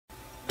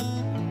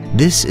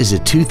This is a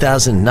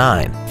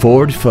 2009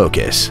 Ford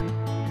Focus.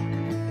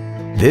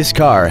 This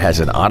car has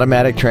an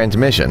automatic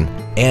transmission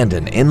and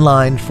an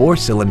inline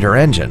 4-cylinder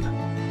engine.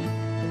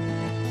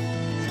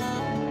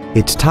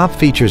 Its top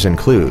features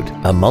include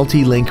a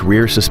multi-link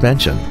rear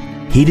suspension,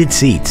 heated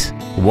seats,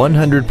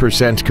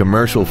 100%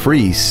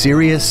 commercial-free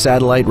Sirius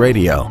satellite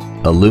radio,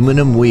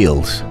 aluminum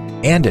wheels,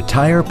 and a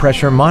tire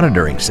pressure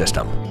monitoring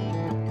system.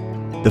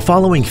 The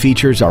following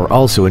features are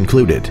also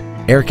included: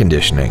 air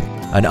conditioning,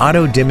 an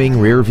auto-dimming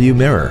rear-view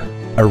mirror,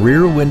 a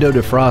rear window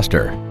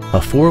defroster, a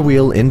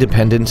 4-wheel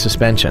independent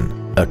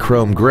suspension, a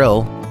chrome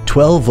grille,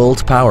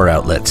 12-volt power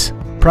outlets,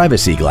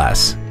 privacy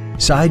glass,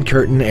 side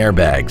curtain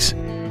airbags,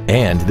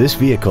 and this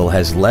vehicle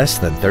has less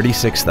than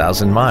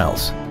 36,000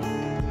 miles.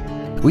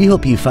 We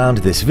hope you found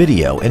this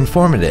video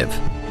informative.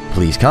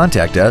 Please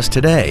contact us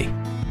today.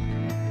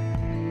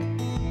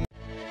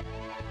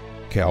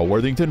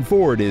 CalWorthington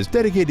Ford is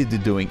dedicated to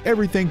doing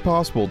everything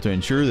possible to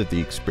ensure that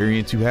the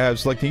experience you have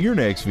selecting your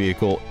next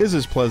vehicle is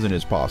as pleasant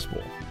as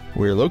possible.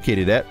 We're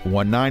located at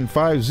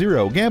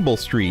 1950 Gambell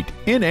Street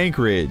in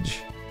Anchorage.